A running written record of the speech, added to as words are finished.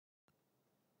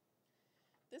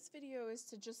This video is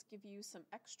to just give you some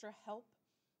extra help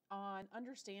on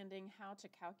understanding how to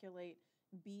calculate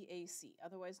BAC,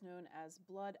 otherwise known as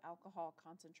blood alcohol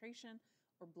concentration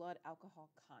or blood alcohol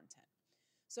content.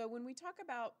 So when we talk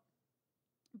about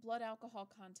blood alcohol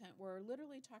content, we're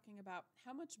literally talking about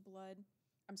how much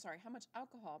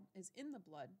alcohol is in the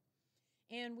blood,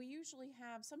 and we usually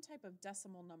have some type of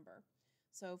decimal number.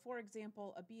 So for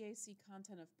example, a BAC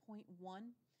content of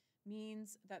 0.1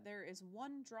 means that there is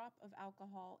 1 drop of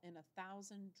alcohol in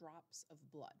 1,000 drops of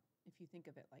blood, if you think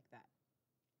of it like that.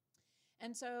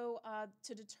 And so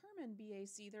to determine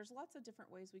BAC, there's lots of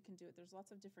different ways we can do it. There's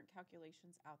lots of different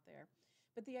calculations out there.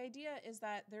 But the idea is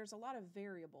that there's a lot of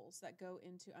variables that go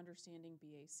into understanding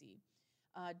BAC.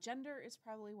 Gender is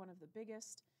probably one of the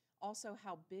biggest. Also,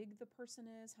 how big the person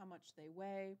is, how much they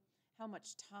weigh, how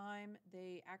much time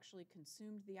they actually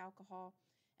consumed the alcohol,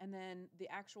 and then the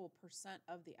actual percent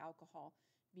of the alcohol,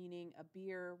 meaning a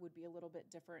beer would be a little bit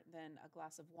different than a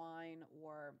glass of wine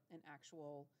or an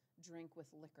actual drink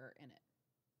with liquor in it.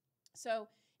 So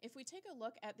if we take a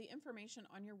look at the information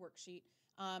on your worksheet,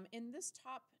 in this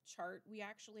top chart, we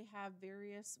actually have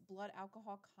various blood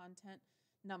alcohol content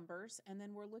numbers, and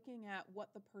then we're looking at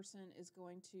what the person is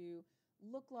going to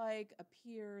look like,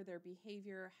 appear, their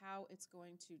behavior, how it's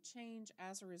going to change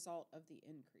as a result of the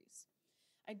increase.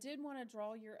 I did want to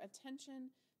draw your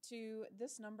attention to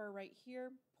this number right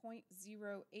here,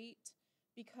 0.08,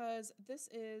 because this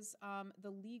is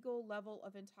the legal level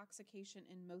of intoxication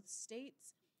in most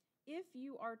states if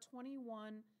you are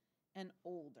 21 and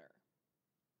older.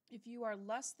 If you are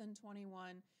less than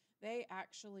 21, they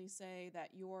actually say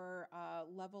that your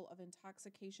level of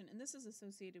intoxication, and this is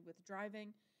associated with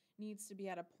driving, needs to be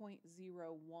at a 0.01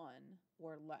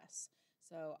 or less.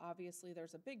 So obviously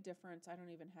there's a big difference. I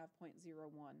don't even have 0.01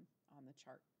 on the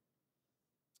chart.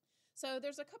 So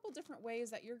there's a couple different ways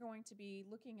that you're going to be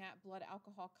looking at blood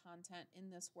alcohol content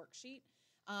in this worksheet.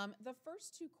 The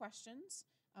first two questions,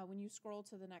 when you scroll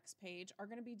to the next page, are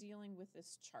going to be dealing with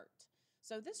this chart.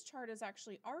 So this chart has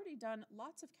actually already done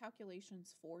lots of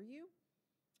calculations for you.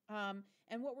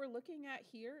 And what we're looking at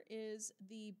here is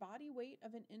the body weight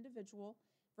of an individual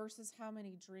versus how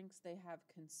many drinks they have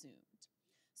consumed.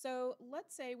 So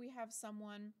let's say we have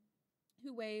someone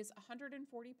who weighs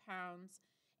 140 pounds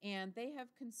and they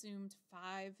have consumed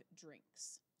 5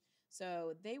 drinks.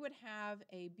 So they would have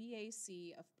a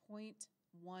BAC of 0.17.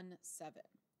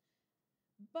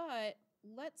 But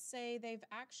let's say they've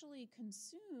actually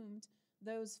consumed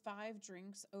those 5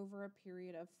 drinks over a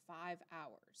period of 5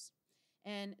 hours.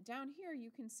 And down here,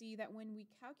 you can see that when we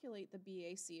calculate the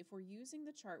BAC, if we're using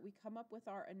the chart, we come up with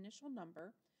our initial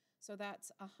number. So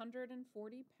that's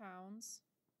 140 pounds,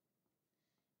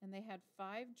 and they had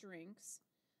 5 drinks.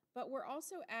 But we're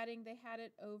also adding they had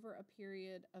it over a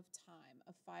period of time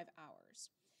of 5 hours.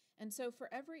 And so for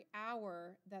every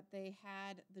hour that they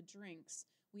had the drinks,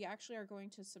 we actually are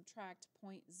going to subtract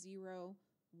 0.015.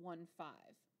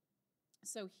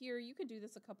 So here you could do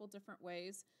this a couple different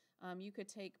ways. You could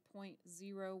take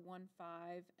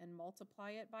 0.015 and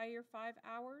multiply it by your 5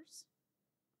 hours.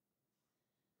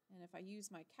 And if I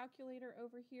use my calculator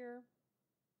over here,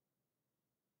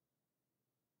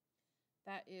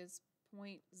 that is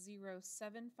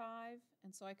 0.075.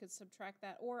 And so I could subtract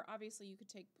that, or obviously you could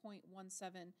take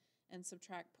 0.17 and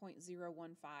subtract 0.015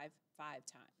 5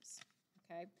 times.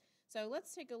 Okay, so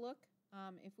let's take a look.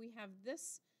 If we have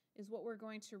this is what we're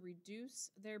going to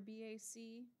reduce their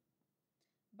BAC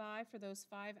by for those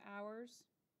 5 hours.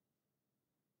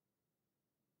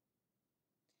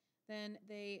 Then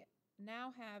they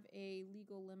now have a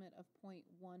legal limit of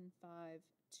 0.1525.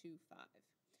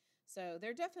 So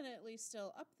they're definitely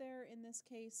still up there in this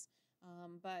case,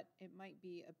 but it might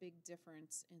be a big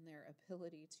difference in their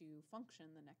ability to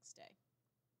function the next day.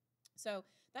 So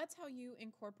that's how you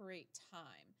incorporate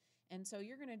time. And so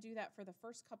you're going to do that for the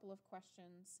first couple of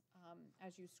questions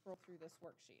as you scroll through this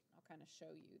worksheet. I'll kind of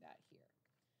show you that here.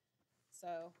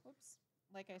 So,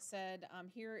 like I said,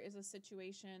 here is a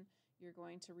situation. You're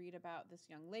going to read about this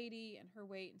young lady and her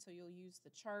weight, and so you'll use the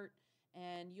chart,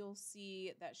 and you'll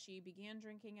see that she began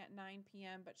drinking at 9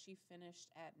 p.m., but she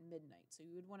finished at midnight. So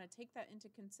you would want to take that into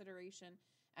consideration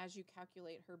as you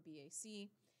calculate her BAC.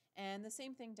 And the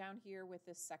same thing down here with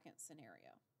this second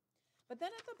scenario. But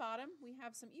then at the bottom, we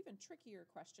have some even trickier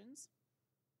questions.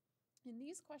 In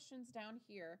these questions down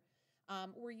here,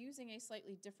 we're using a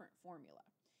slightly different formula.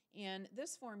 And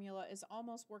this formula is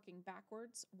almost working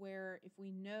backwards, where if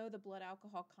we know the blood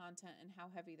alcohol content and how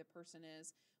heavy the person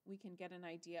is, we can get an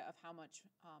idea of how much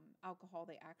alcohol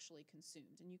they actually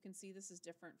consumed. And you can see this is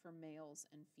different for males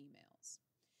and females.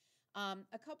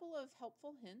 A couple of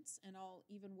helpful hints, and I'll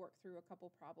even work through a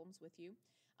couple problems with you.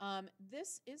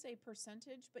 This is a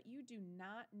percentage, but you do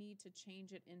not need to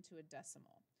change it into a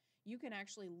decimal. You can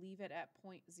actually leave it at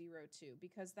 0.02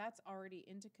 because that's already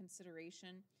into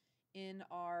consideration in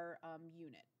our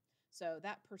unit. So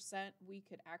that percent we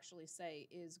could actually say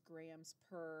is grams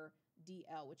per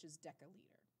DL, which is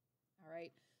deciliter. All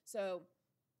right. So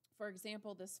for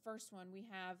example, this first one, we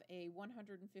have a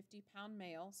 150-pound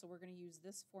male, so we're going to use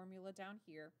this formula down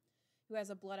here, who has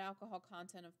a blood alcohol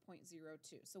content of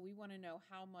 0.02. So we want to know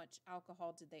how much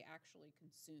alcohol did they actually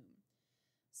consume.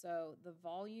 So the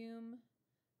volume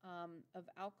of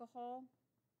alcohol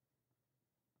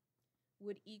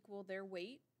would equal their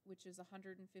weight, which is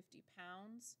 150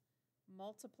 pounds,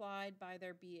 multiplied by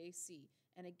their BAC.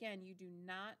 And again, you do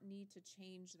not need to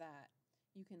change that.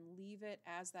 You can leave it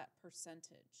as that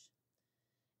percentage.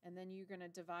 And then you're going to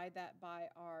divide that by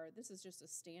this is just a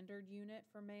standard unit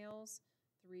for males,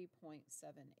 3.78.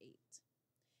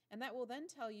 And that will then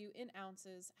tell you in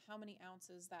ounces how many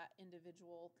ounces that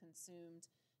individual consumed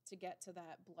to get to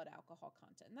that blood alcohol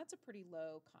content. And that's a pretty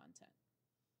low content.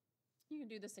 You can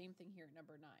do the same thing here at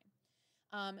number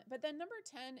 9. But then number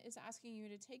 10 is asking you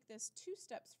to take this 2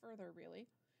 steps further, really,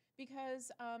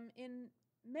 because in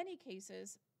many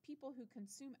cases, people who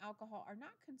consume alcohol are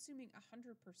not consuming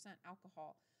 100%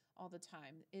 alcohol all the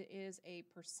time. It is a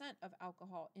percent of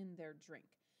alcohol in their drink.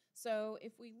 So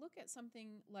if we look at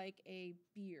something like a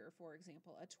beer, for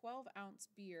example, a 12-ounce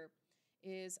beer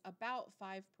is about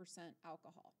 5%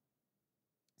 alcohol.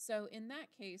 So in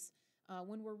that case,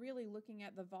 when we're really looking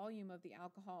at the volume of the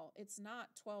alcohol, it's not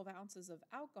 12 ounces of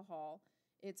alcohol,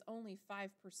 it's only 5%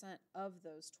 of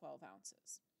those 12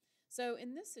 ounces. So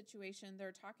in this situation,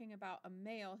 they're talking about a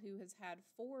male who has had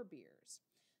 4 beers.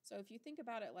 So if you think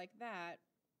about it like that,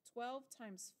 12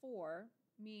 times 4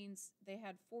 means they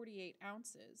had 48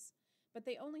 ounces, but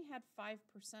they only had 5%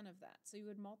 of that. So you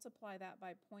would multiply that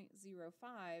by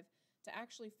 0.05 to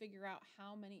actually figure out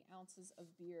how many ounces of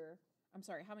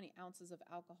how many ounces of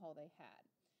alcohol they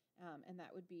had. And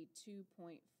that would be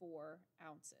 2.4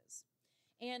 ounces.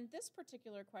 And this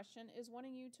particular question is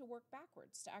wanting you to work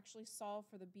backwards to actually solve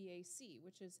for the BAC,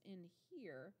 which is in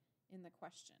here in the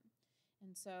question.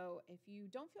 And so if you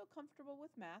don't feel comfortable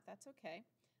with math, that's okay.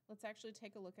 Let's actually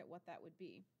take a look at what that would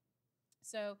be.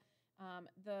 So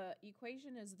the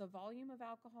equation is the volume of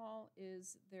alcohol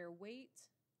is their weight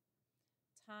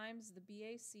times the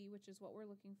BAC, which is what we're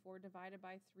looking for, divided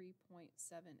by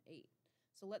 3.78.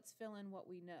 So let's fill in what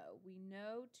we know. We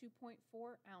know 2.4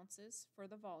 ounces for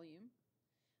the volume.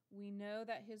 We know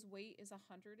that his weight is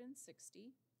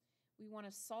 160. We want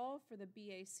to solve for the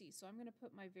BAC. So I'm going to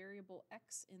put my variable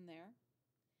x in there.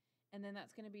 And then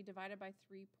that's going to be divided by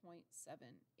 3.78.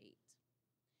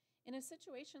 In a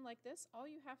situation like this, all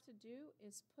you have to do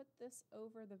is put this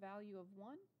over the value of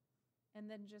 1 and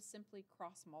then just simply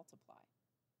cross multiply.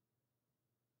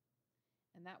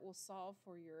 And that will solve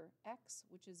for your x,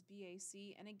 which is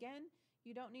BAC. And again,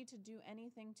 you don't need to do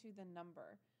anything to the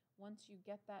number. Once you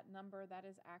get that number, that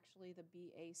is actually the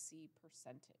BAC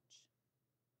percentage.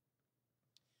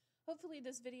 Hopefully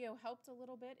this video helped a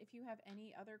little bit. If you have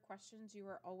any other questions, you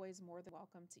are always more than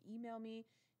welcome to email me,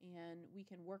 and we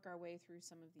can work our way through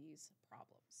some of these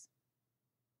problems.